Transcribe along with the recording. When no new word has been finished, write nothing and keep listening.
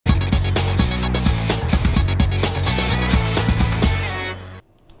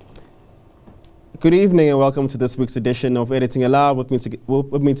Good evening and welcome to this week's edition of Editing Aloud. With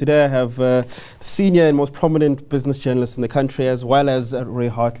me today I have senior and most prominent business journalist in the country, as well as Ray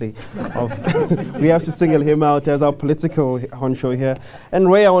Hartley. We have to single him out as our political honcho here.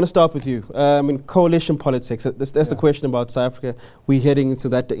 And Ray, I want to start with you. In coalition politics, that's the question about South Africa. We're heading into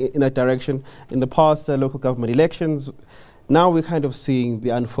in that direction. In the past local government elections, now we're kind of seeing the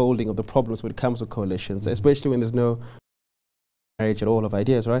unfolding of the problems when it comes to coalitions, especially when there's no marriage at all of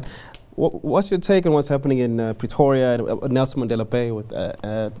ideas, right? What's your take on what's happening in Pretoria and Nelson Mandela Bay with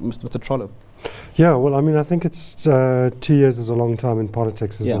Mr. Trollip? Yeah, well, I mean, I think it's 2 years is a long time in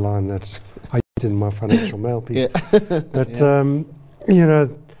politics is the line that I used in my Financial Mail piece. But, you know,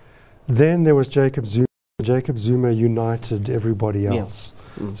 then there was Jacob Zuma. Jacob Zuma united everybody else.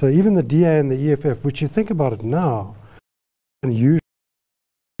 So even the DA and the EFF, which you think about it now, and usually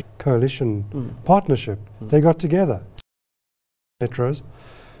coalition partnership, they got together. Metros.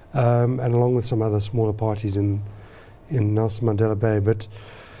 And along with some other smaller parties in Nelson Mandela Bay,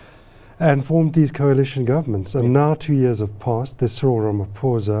 and formed these coalition governments. And now 2 years have passed. There's Cyril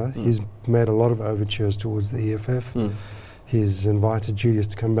Ramaphosa. He's made a lot of overtures towards the EFF. He's invited Julius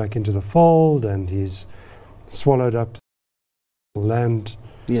to come back into the fold, and he's swallowed up land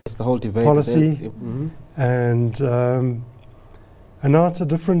the whole debate policy. And now it's a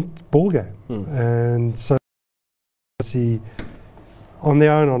different ballgame. And so see on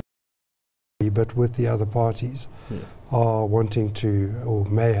their own, but with the other parties, are wanting to, or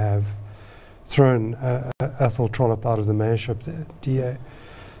may have, thrown Athol Trollip out of the mayorship, the DA.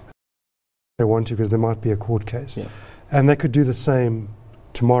 They want to because there might be a court case. And they could do the same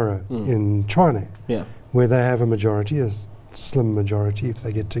tomorrow in Tshwane, where they have a majority, a slim majority if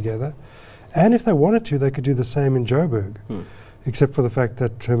they get together. And if they wanted to, they could do the same in Joburg, except for the fact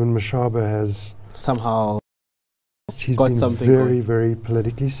that Herman Mashaba has somehow he's been very, very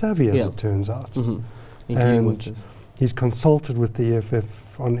politically savvy, as it turns out. And he's consulted with the EFF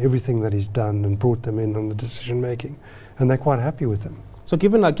on everything that he's done and brought them in on the decision making, and they're quite happy with him. So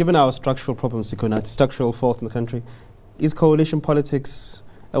given our structural problems, structural fault in the country, is coalition politics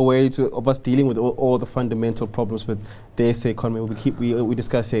a way of us dealing with all the fundamental problems with the SA economy we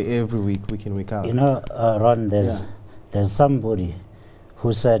discuss here every week in, week out? You know, Ron, there's somebody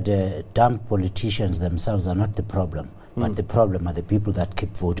who said dumb politicians themselves are not the problem, but the problem are the people that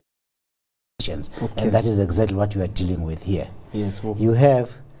keep voting. And that is exactly what we are dealing with here. You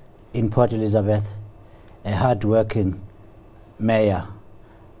have, in Port Elizabeth, a hard-working mayor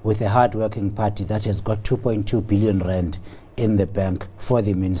with a hard-working party that has got 2.2 billion rand in the bank for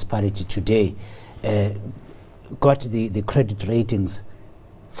the municipality today, got the credit ratings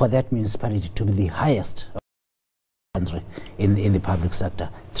for that municipality to be the highest country in the public sector,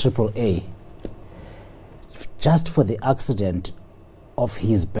 AAA. Just for the accident of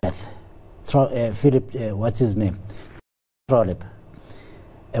his birth, Philip, what's his name? Trollip,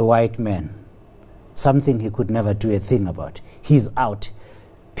 a white man, something he could never do a thing about. He's out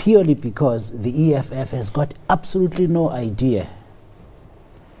purely because the EFF has got absolutely no idea,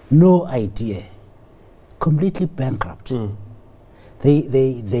 completely bankrupt.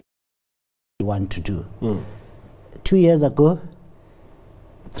 They want to do. 2 years ago,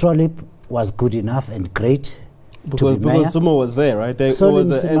 Trollip was good enough and great to be mayor. Because Zuma was there, right? There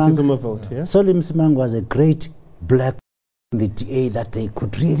was an anti-Zuma vote, Solly Msimang was a great black in the DA that they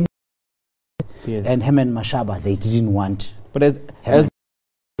could really... And Herman Mashaba, they didn't want. But as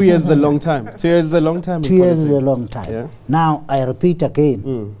 2 years is a long time. 2 years is a long time. 2 years is a long time. Now, I repeat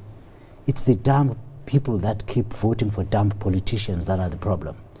again, it's the dumb people that keep voting for dumb politicians that are the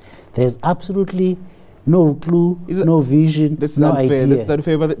problem. There's absolutely no clue, no vision, no idea. This is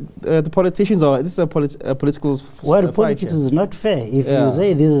unfair, but the politicians are... This is a political Well, politics is not fair. If you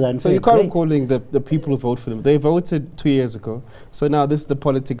say this is unfair... So you can't calling the people who vote for them. They voted 2 years ago. So now this is the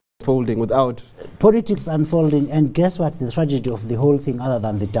politics unfolding without... Politics unfolding, and guess what? The tragedy of the whole thing, other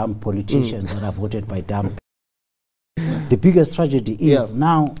than the dumb politicians that are voted by dumb people, the biggest tragedy is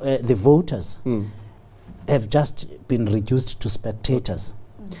now the voters have just been reduced to spectators.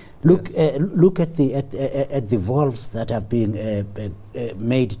 Look at the wolves that have been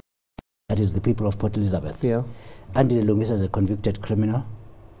made. That is the people of Port Elizabeth. Andy Lungisa is a convicted criminal,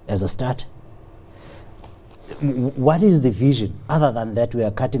 as a start. What is the vision other than that we are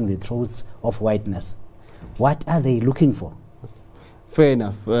cutting the throats of whiteness? What are they looking for? Fair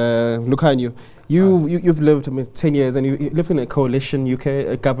enough. Lukhanyo, you've lived 10 years and you live in a coalition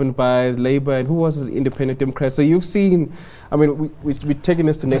UK governed by Labour, and who was the Independent Democrats? So you've seen, I mean, we're taking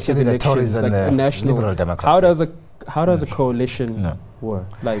this to next year's elections, like the national. Liberal Democrats. How does a how does a coalition work?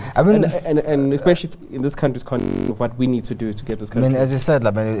 Like, I mean, and especially in this country's context, what we need to do to get this country. I mean, as you said,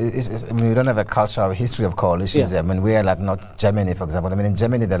 like, I mean, we don't have a culture or history of coalitions. I mean, we are like not Germany, for example. I mean, in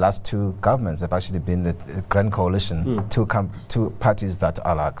Germany, the last two governments have actually been the Grand Coalition, two parties that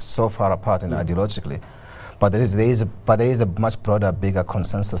are like so far apart and ideologically. But there is a much broader, bigger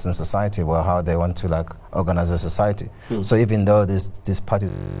consensus in society about how they want to like organize a society. So even though these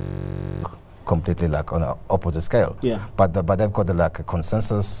parties completely like on an opposite scale, but they've got like a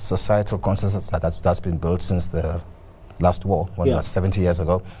consensus, societal consensus that's been built since the last war, like 70 years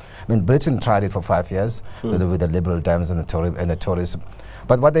ago. I mean, Britain tried it for 5 years with the Liberal Dems and the Tories.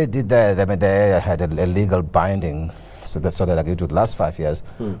 But what they did there, they had a legal binding. So that's sort of like it would last 5 years.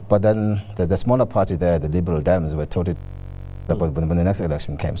 But then the smaller party there, the Liberal Dems, were totally when the next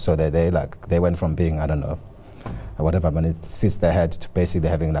election came. So they went from being, I don't know, whatever many seats they had to basically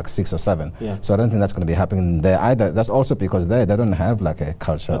having like 6 or 7. So I don't think that's going to be happening there either. That's also because they don't have like a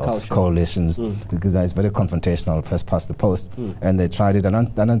culture of coalitions, because it's very confrontational, first past the post. And they tried it. I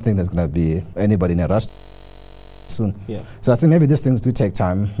don't think there's going to be anybody in a rush soon. So I think maybe these things do take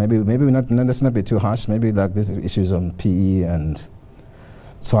time. Maybe let's not be too harsh. Maybe like these issues on PE and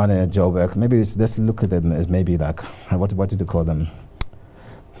Tshwane, Joburg, maybe let's look at them as maybe like, what did you call them?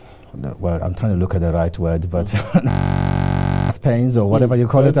 Well, I'm trying to look at the right word, but pains or whatever you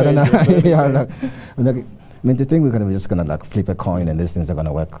call it, I don't know. I mean, to think we're just gonna like flip a coin and these things are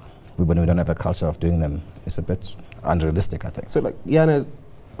gonna work when we don't have a culture of doing them, it's a bit unrealistic, I think. So like, Yana,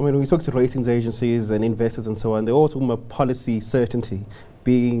 I mean, when we talk to ratings agencies and investors and so on, they all talk about policy certainty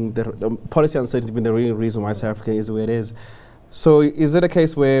being the policy uncertainty being the real reason why South Africa is the way it is. So is it a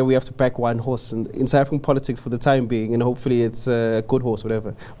case where we have to back one horse in South African politics for the time being, and hopefully it's a good horse,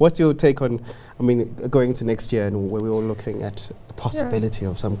 whatever? What's your take on, I mean, going into next year and where we're all looking at the possibility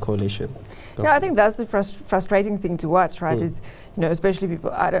of some coalition? I think that's the frustrating thing to watch, right? Is, you know, especially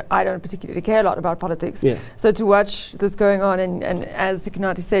people, I don't particularly care a lot about politics. So to watch this going on, and as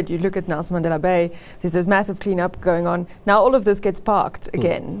Sikonathi said, you look at Nelson Mandela Bay, there's this massive cleanup going on. Now all of this gets parked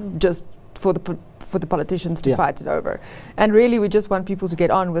again, just for the politicians to fight it over. And really we just want people to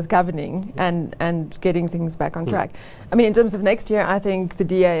get on with governing and getting things back on track. I mean, in terms of next year, I think the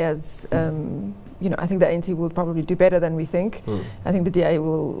DA has, you know, I think the ANC will probably do better than we think. I think the DA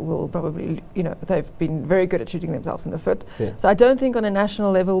will probably, you know, they've been very good at shooting themselves in the foot. So I don't think on a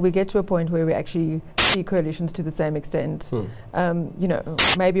national level we get to a point where we actually see coalitions to the same extent. You know,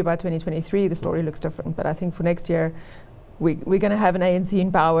 maybe by 2023 the story looks different, but I think for next year we're going to have an ANC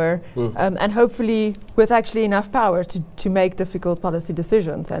in power, and hopefully with actually enough power to make difficult policy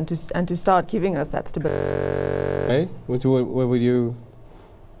decisions and to start giving us that stability. Okay, what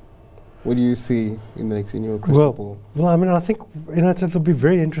do you see in your crystal ball? Well, I mean, I think, you know, it'll be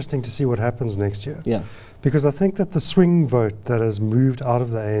very interesting to see what happens next year. Because I think that the swing vote that has moved out of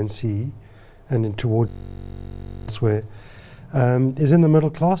the ANC and in towards elsewhere is in the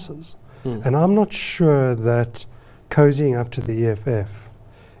middle classes, and I'm not sure that cozying up to the EFF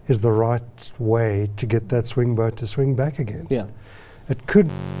is the right way to get that swing vote to swing back again. It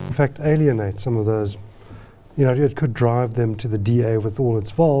could, in fact, alienate some of those, you know, it could drive them to the DA with all its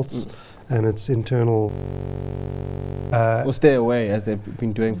faults and its internal... or stay away, as they've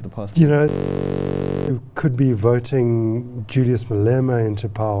been doing for the past you know, who could be voting Julius Malema into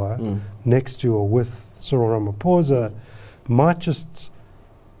power next to or with Cyril Ramaphosa might just,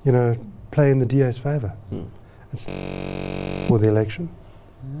 you know, play in the DA's favour. It's for the election.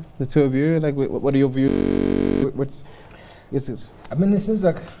 The two of you, like, what are your views? What's is it? I mean, it seems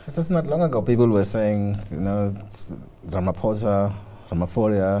like just not long ago people were saying, you know, Ramaphosa,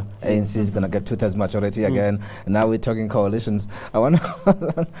 ANC is going to get 2/3 majority again, and now we're talking coalitions. I wonder.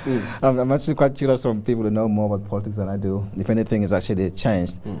 I'm actually quite curious from people who know more about politics than I do. If anything has actually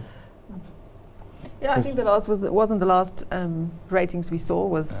changed. Yeah, I think the last wasn't the last ratings we saw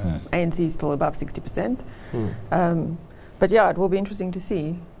was ANC still above 60%. But yeah, it will be interesting to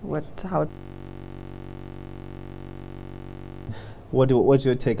see how. What's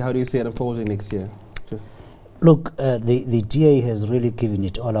your take? How do you see it unfolding next year? Look, the DA has really given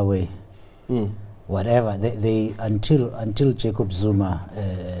it all away. Whatever they until Jacob Zuma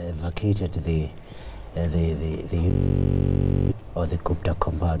vacated the Gupta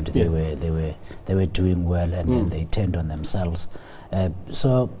compound, they were doing well, and then they turned on themselves.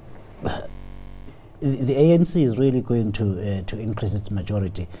 So the ANC is really going to increase its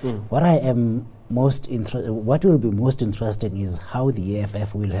majority. What will be most interesting is how the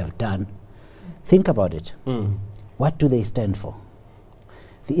EFF will have done. Think about it. What do they stand for?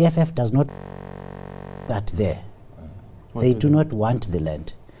 The EFF does not start there. They do not want the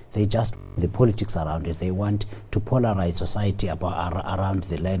land. They just the politics around it. They want to polarize society around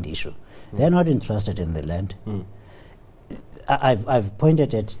the land issue. They're not interested in the land. I've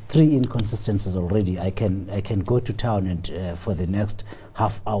pointed at 3 inconsistencies already. I can go to town and for the next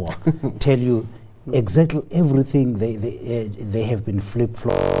half hour tell you exactly everything they have been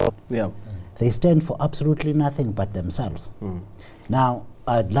flip-flopped. Yeah. They stand for absolutely nothing but themselves. Now,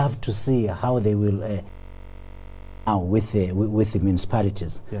 I'd love to see how they will now with the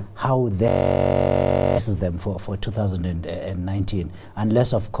municipalities, how they assess them for 2019,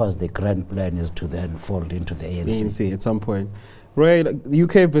 unless of course the grand plan is to then fold into the ANC. ANC at some point. Right, the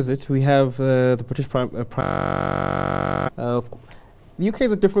UK visit, we have the British Prime. The UK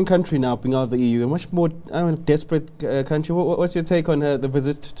is a different country now, being out of the EU, a much more desperate country. What's your take on the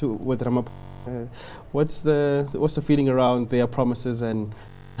visit with Ramaphosa? What's the feeling around their promises, and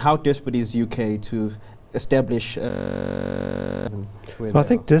how desperate is UK to establish? I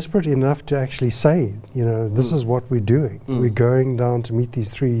think desperate enough to actually say, this is what we're doing. We're going down to meet these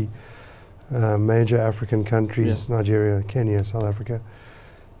 3 major African countries, Nigeria, Kenya, South Africa,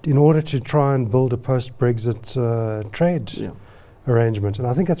 in order to try and build a post-Brexit trade arrangement. And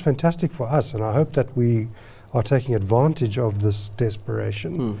I think that's fantastic for us, and I hope that we are taking advantage of this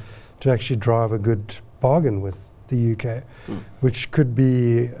desperation to actually drive a good bargain with the UK, which could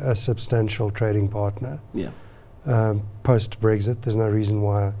be a substantial trading partner. Post-Brexit, there's no reason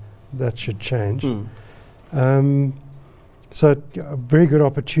why that should change. So a very good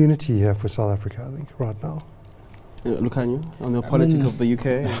opportunity here for South Africa, I think, right now. Lucanio, on the politics of the UK?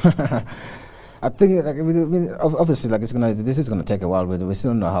 I think, obviously, this is going to take a while. We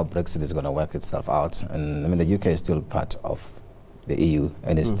still don't know how Brexit is going to work itself out. And the UK is still part of the EU,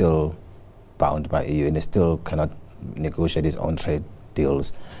 and is still bound by EU, and it still cannot negotiate its own trade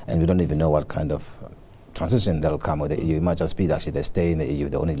deals. And we don't even know what kind of transition that'll come with the EU. It might just be actually they stay in the EU,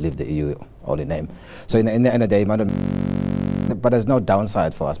 they only leave the EU all in name. So in the end of the day, but there's no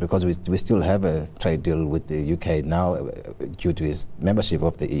downside for us, because we still have a trade deal with the UK now due to its membership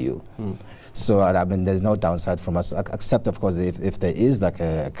of the EU. So there's no downside from us, except of course if there is like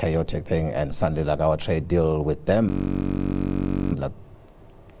a chaotic thing and suddenly like our trade deal with them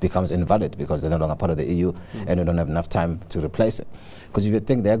becomes invalid because they're no longer part of the EU and we don't have enough time to replace it. Because you would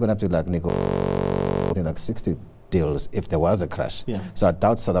think they're going to have to negotiate 60 deals if there was a crash. So I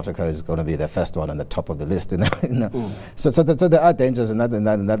doubt South Africa is going to be the first one on the top of the list. So there are dangers in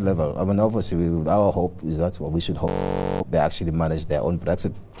that level. Obviously our hope is that we should hope they actually manage their own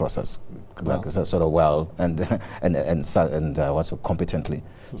Brexit process sort of well and also competently.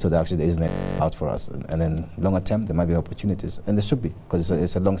 So there actually isn't out for us. And then longer term, there might be opportunities. And there should be, because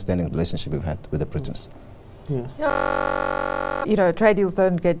it's a long-standing relationship we've had with the Britons. Trade deals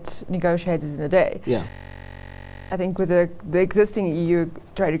don't get negotiated in a day. I think with the existing EU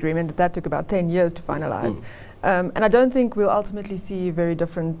trade agreement, that took about 10 years to finalise. And I don't think we'll ultimately see a very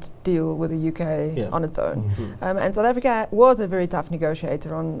different deal with the UK on its own. And South Africa was a very tough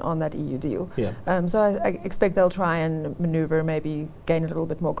negotiator on that EU deal. So I expect they'll try and manoeuvre, maybe gain a little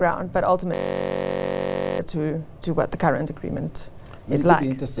bit more ground, but ultimately to what the current agreement is like. It would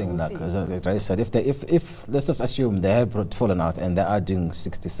be interesting, as I said, if let's just assume they have fallen out and they are doing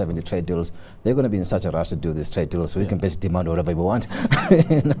 60, 70 trade deals, they're going to be in such a rush to do these trade deals, so we can basically demand whatever we want.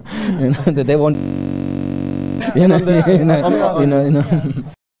 They won't.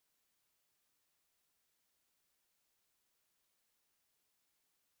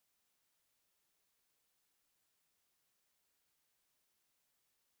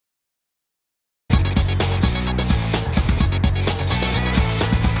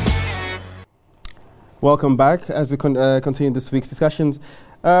 Welcome back as we continue this week's discussions.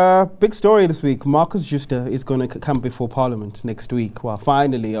 Big story this week. Marcus Jooste is going to come before Parliament next week. Well,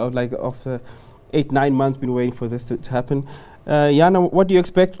 finally, after 8-9 months, been waiting for this to happen. Yana, what do you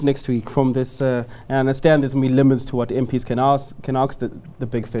expect next week from this? I understand there's going to be limits to what MPs can ask the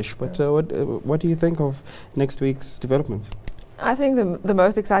big fish, but what do you think of next week's development? I think the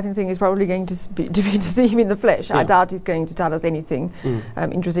most exciting thing is probably going to be to see him in the flesh. I doubt he's going to tell us anything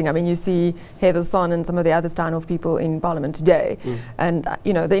interesting. I mean, you see Heather Son and some of the other Steinhoff people in Parliament today, and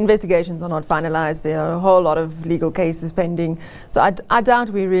the investigations are not finalised. There are a whole lot of legal cases pending. So I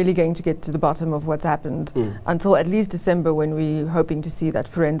doubt we're really going to get to the bottom of what's happened until at least December, when we're hoping to see that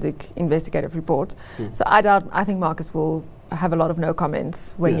forensic investigative report. So I think Marcus will have a lot of no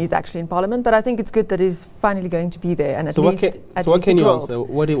comments when he's actually in Parliament, but I think it's good that he's finally going to be there. And at least what can you answer?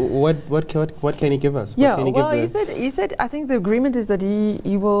 What can he give us? He said I think the agreement is that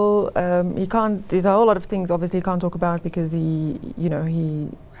he will he can't. There's a whole lot of things obviously he can't talk about because he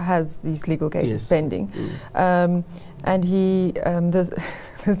has these legal cases pending, and he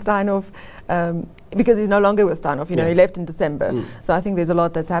Steinhoff, because he's no longer with Steinhoff. You know, he left in December. So I think there's a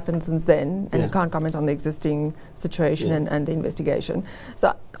lot that's happened since then, and you can't comment on the existing situation and the investigation.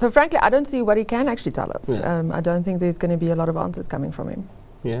 So frankly, I don't see what he can actually tell us. I don't think there's going to be a lot of answers coming from him.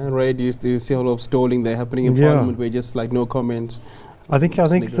 Yeah, Ray, do you see a lot of stalling there happening in Parliament where just like no comment? I think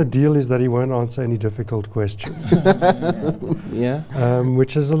the deal is that he won't answer any difficult questions.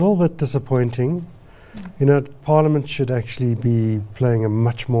 Which is a little bit disappointing. You know, Parliament should actually be playing a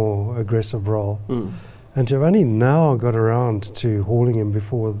much more aggressive role. And to have only now got around to hauling him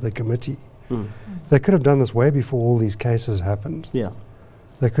before the committee, they could have done this way before all these cases happened.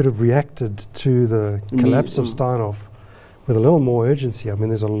 They could have reacted to the collapse of Steinhoff with a little more urgency. I mean,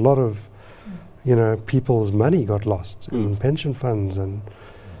 there's a lot of, you know, people's money got lost in pension funds and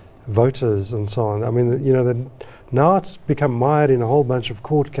voters and so on. I mean, you know, now it's become mired in a whole bunch of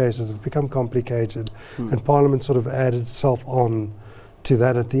court cases. It's become complicated, and Parliament sort of added itself on to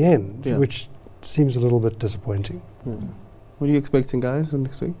that at the end, which seems a little bit disappointing. What are you expecting, guys,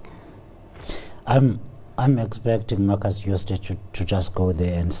 next week? I'm expecting Marcus Jooste to just go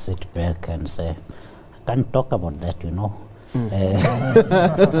there and sit back and say, I can't talk about that, you know.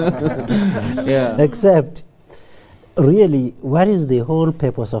 Except, really, what is the whole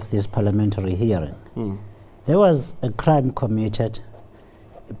purpose of this parliamentary hearing? There was a crime committed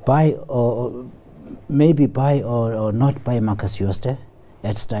by or maybe by or not by Marcus Jooste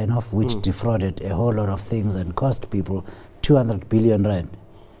at Steinhoff, which defrauded a whole lot of things and cost people 200 billion rand.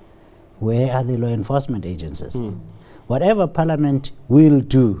 Where are the law enforcement agencies? Whatever Parliament will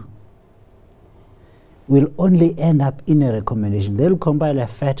do will only end up in a recommendation. They'll compile a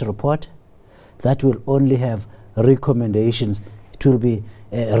FAT report that will only have recommendations. It will be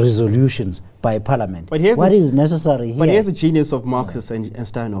resolutions by Parliament. But what is necessary here? But here's the genius of Marcus and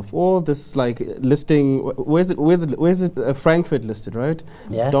Steinhoff. All this like listing. Where's it? Frankfurt listed, right?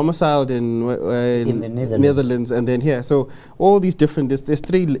 Domiciled in the Netherlands, and then here. So all these different. There's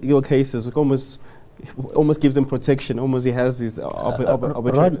 3 legal cases. Almost gives them protection. Almost he has these.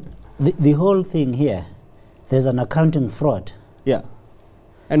 The whole thing here, there's an accounting fraud.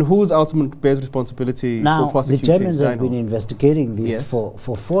 And whose ultimate bears responsibility now, for prosecuting? The Germans have been investigating this for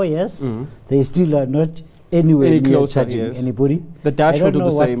 4 years. They still are not anywhere near charging anybody. The Dutch will do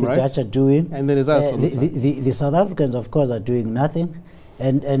the same, right? The Dutch are doing. And then there's us. The South Africans, of course, are doing nothing.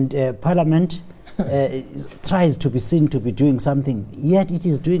 And Parliament tries to be seen to be doing something, yet it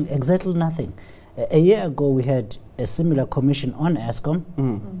is doing exactly nothing. A year ago, we had a similar commission on Eskom.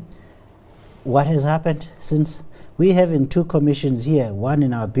 What has happened since? We're having 2 commissions here, one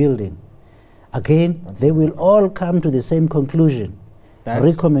in our building. Again, they will all come to the same conclusion,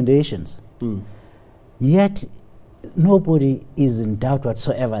 recommendations. Yet, nobody is in doubt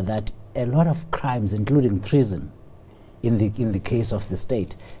whatsoever that a lot of crimes, including treason, in the case of the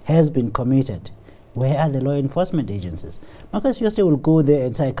state, has been committed. Where are the law enforcement agencies? Marcus Jooste will go there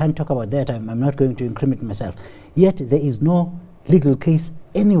and say, I can't talk about that, I'm not going to incriminate myself. Yet, there is no legal case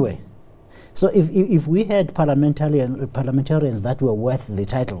anywhere. So if we had parliamentarians that were worth the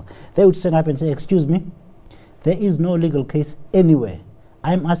title, they would stand up and say, excuse me, there is no legal case anywhere.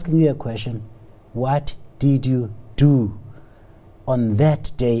 I'm asking you a question. What did you do on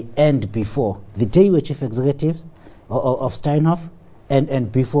that day and before? The day you were chief executive of Steinhoff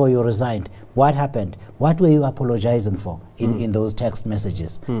and before you resigned. What happened? What were you apologizing for in those text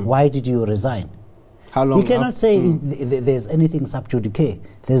messages? Why did you resign? How long? You cannot say there's anything sub judice.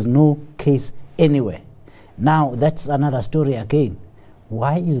 There's no case anywhere. Now, that's another story again.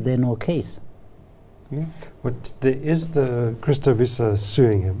 Why is there no case? But there is the Christo Wiese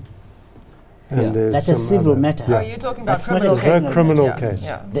suing him. And that's a civil matter. Are you talking about criminal case? Criminal case.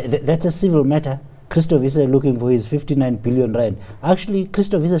 That's a civil matter. Christo Wiese looking for his 59 billion rand. Actually,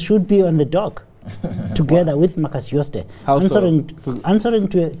 Christo Wiese should be on the dock. Together with Marcus Jooste, answering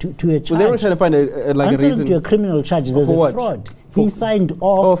to a charge. Well, they were trying to find a reason to a criminal charge. There's a fraud. He signed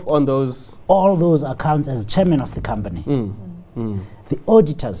off on all those accounts as chairman of the company. The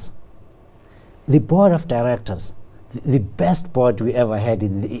auditors, the board of directors, the best board we ever had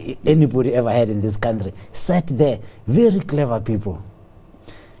anybody ever had in this country, sat there. Very clever people.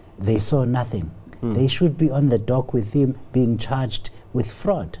 They saw nothing. They should be on the dock with him being charged with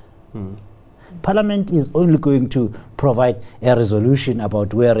fraud. Parliament is only going to provide a resolution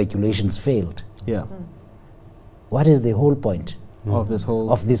about where regulations failed. What is the whole point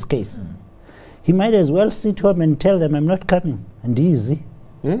of this case? He might as well sit home and tell them, I'm not coming, and easy.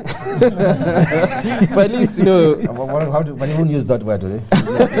 Yeah? But at least, you know... When you won't use that word, do they?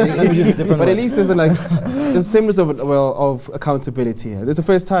 But at least there's a semblance of accountability here. This is the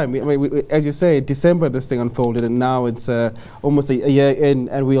first time, as you say, December this thing unfolded, and now it's almost a year in,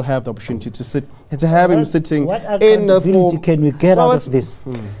 and we'll have the opportunity to sit, and to have him sitting in the form... What can we get out of this?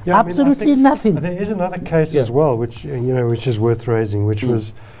 Yeah, absolutely nothing. There is another case as well, which which is worth raising, which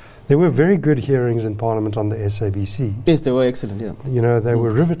was... There were very good hearings in Parliament on the SABC. Yes, they were excellent, yeah. They were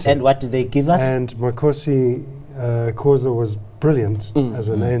riveting. And what did they give us? And Makosi Khoza was brilliant as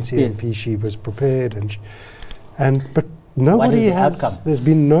an ANC MP. She was prepared, but nobody has. Outcome? There's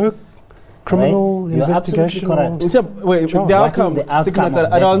been no criminal investigation. The outcome.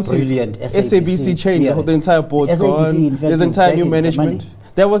 I don't see SABC change. The entire board's gone. There's entire new management.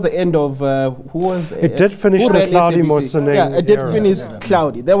 That was the end of who was. It did finish the Cloudy Motsoeneng. Yeah, it did finish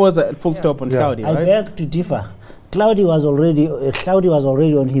Cloudy. There was a full stop on Cloudy. I beg to differ. Cloudy was already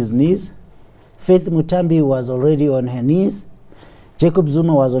on his knees. Faith Mutambi was already on her knees. Jacob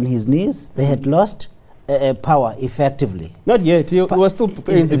Zuma was on his knees. They had lost power effectively. Not yet. He was still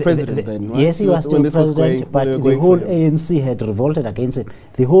ANC president then, right? Yes, he was still president, but the whole ANC had revolted against him.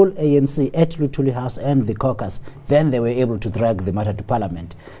 The whole ANC at Luthuli House and the caucus, then they were able to drag the matter to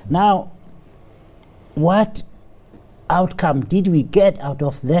Parliament. Now, what outcome did we get out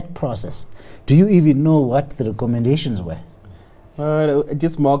of that process? Do you even know what the recommendations were? It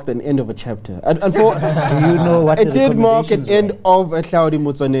just marked an end of a chapter. Do you know what it did mark an end of a Cloudy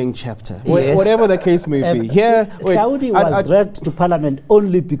Motsoeneng chapter, yes. Whatever the case may be. Cloudy was dragged to Parliament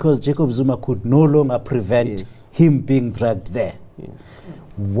only because Jacob Zuma could no longer prevent him being dragged there. Yes.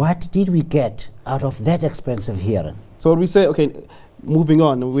 What did we get out of that expensive hearing? So we say, okay, moving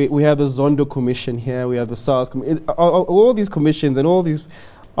on, we have the Zondo Commission here, we have the SARS Commission, all these commissions and all these.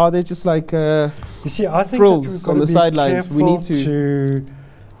 Are they just like you see, I think frills on the sidelines? We need to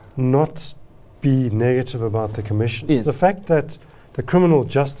not be negative about the commissions. Yes. The fact that the criminal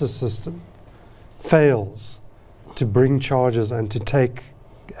justice system fails to bring charges and to take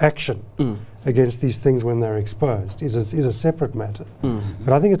action against these things when they're exposed is a separate matter.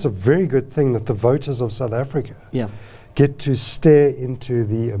 But I think it's a very good thing that the voters of South Africa get to stare into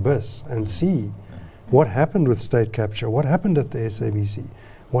the abyss and see what happened with state capture, what happened at the SABC,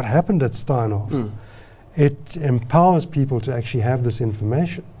 what happened at Steinhoff. It empowers people to actually have this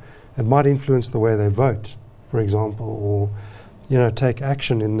information. It might influence the way they vote, for example, or take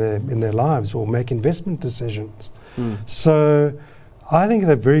action in their lives or make investment decisions. So I think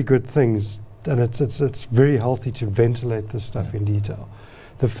they're very good things, and it's very healthy to ventilate this stuff in detail.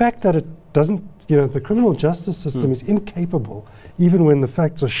 The fact that it doesn't, the criminal justice system is incapable, even when the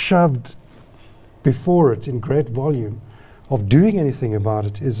facts are shoved before it in great volume, of doing anything about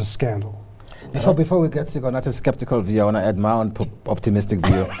it is a scandal. Before we get to not a skeptical view, I want to add my own optimistic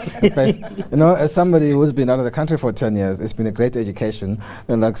view. As somebody who's been out of the country for 10 years, it's been a great education.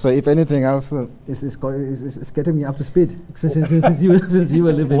 And so if anything else... It's getting me up to speed since you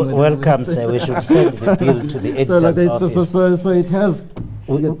were living with welcome, sir. We should send the bill to the editor's office. So it has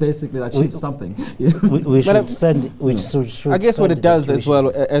basically achieved something. We should send... I guess what it does as well,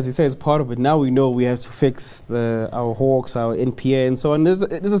 as you say, is part of it. Now we know we have to fix our Hawks, our NPA and so on. There's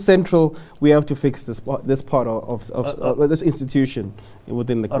a central... We have to fix this part of this institution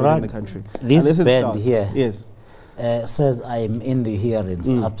within the country. This band here says I'm in the hearings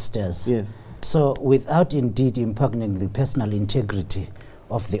upstairs. Yes. So without indeed impugning the personal integrity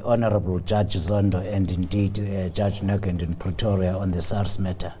of the Honorable Judge Zondo and indeed Judge Nugent in Pretoria on the SARS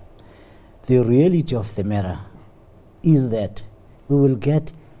matter, the reality of the matter is that we will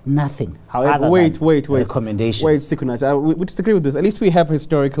get nothing. However, wait. Recommendations. Wait, Sikonathi. We disagree with this. At least we have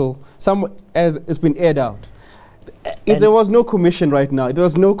historical, as it's been aired out. If there was no commission right now, if there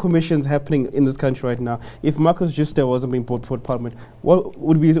was no commissions happening in this country right now, if Marcus Jooste wasn't being brought forward Parliament, what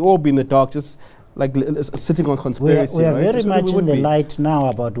would we all be in the dark, just like sitting on conspiracy? We are very much in the light now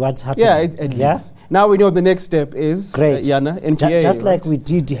about what's happening. Now we know the next step is Yana, NPA. Just like we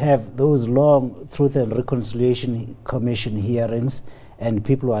did have those long Truth and Reconciliation Commission hearings, and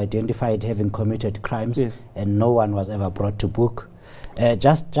people were identified having committed crimes, and no one was ever brought to book.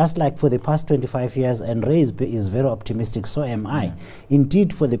 Just like for the past 25 years, and Ray is very optimistic, so am I.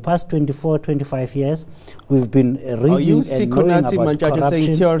 Indeed, for the past 24, 25 years, we've been reading and knowing about corruption.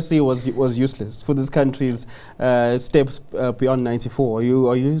 Saying TRC was useless for this country's steps beyond 94. Are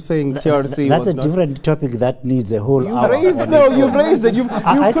you saying TRC that's a different topic that needs a whole hour. You've raised it. You've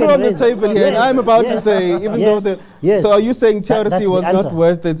put it on the table here, and I'm about to say, even though so are you saying TRC was not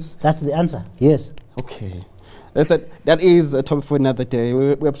worth it? That's the answer, yes. Okay. That is a topic for another day.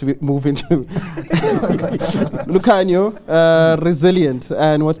 We have to move into Lukhanyo, resilient,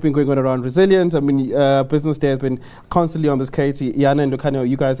 and what's been going on around resilience. I mean, Business Day has been constantly on this case. Yana and Lukhanyo,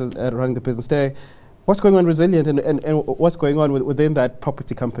 you guys are running the Business Day. What's going on resilient, and what's going on within that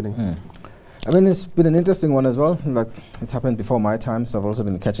property company? I mean, it's been an interesting one as well. Like, it happened before my time, so I've also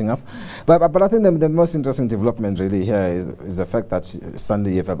been catching up. But I think the most interesting development really here is the fact that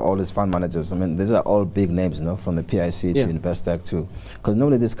suddenly you have all these fund managers. I mean, these are all big names, you know, from the PIC to Investec to, because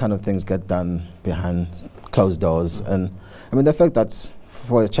normally these kind of things get done behind closed doors. And I mean, the fact that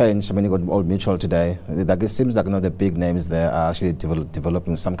for a change, I mean, you got Old Mutual today. It seems like, you know, the big names there are actually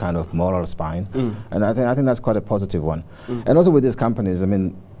developing some kind of moral spine, and I think that's quite a positive one. And also with these companies, I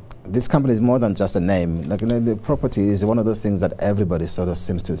mean, this company is more than just a name. Like, you know, the property is one of those things that everybody sort of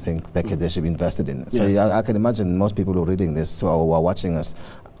seems to think they should be invested in. So I can imagine most people who are reading this or who are watching us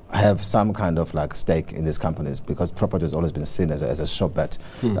have some kind of like stake in these companies, because property has always been seen as a sure bet,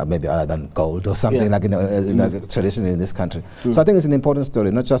 maybe other than gold or something like, you know, traditionally in this country. So I think it's an important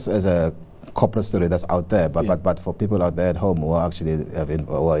story, not just as a corporate story that's out there, but for people out there at home who are actually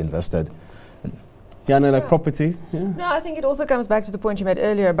who are invested. Yana, like property? No, I think it also comes back to the point you made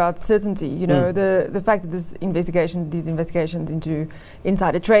earlier about certainty. You know, the fact that these investigations into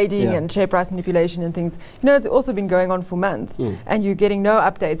insider trading and share price manipulation and things, you know, it's also been going on for months, and you're getting no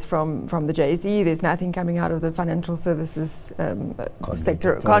updates from the JSE. There's nothing coming out of the Financial Services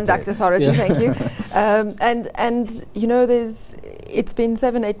Sector Conduct Authority. Thank you. And you know, it's been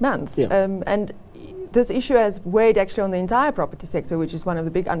 7-8 months, and this issue has weighed actually on the entire property sector, which is one of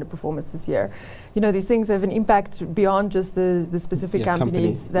the big underperformers this year. You know, these things have an impact beyond just the specific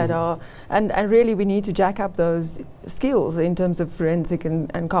companies that are, and really we need to jack up those skills in terms of forensic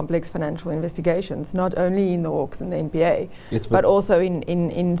and complex financial investigations, not only in the Hawks and the NPA, but also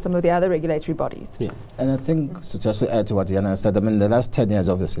in some of the other regulatory bodies. And I think, so just to add to what Yana said, I mean, the last 10 years,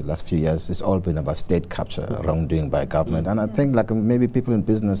 obviously, last few years, it's all been about state capture, wrongdoing by government. And I think like maybe people in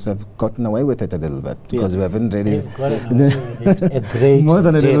business have gotten away with it a little bit, because we haven't really... a great more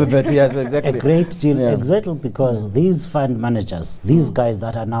than a deal. little bit, yes, exactly. A great deal, exactly, because these fund managers, these guys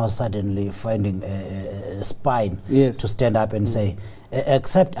that are now suddenly finding a spine to stand up and say,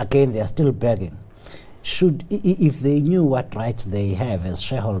 except again, they are still begging. If they knew what rights they have as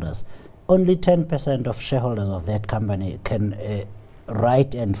shareholders, only 10% of shareholders of that company can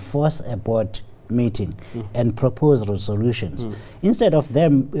write and force a board meeting and propose resolutions, instead of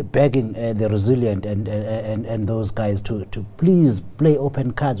them begging the Resilient and those guys to please play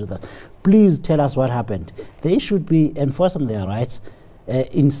open cards with us, please tell us what happened. They should be enforcing their rights,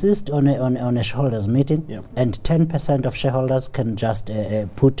 insist on a shareholders meeting, and 10% of shareholders can just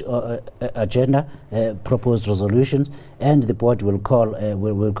put agenda, propose resolutions, and the board will call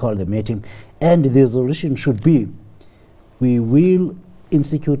the meeting, and the resolution should be, we will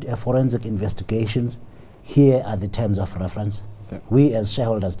institute a forensic investigations. Here are the terms of reference. We as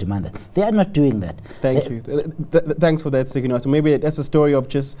shareholders demand that. They are not doing that. Thank you. Thanks for that, Siginato. Maybe that's a story of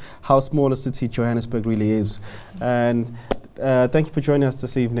just how small a city Johannesburg really is. And thank you for joining us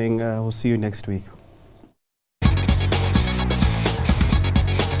this evening. We'll see you next week.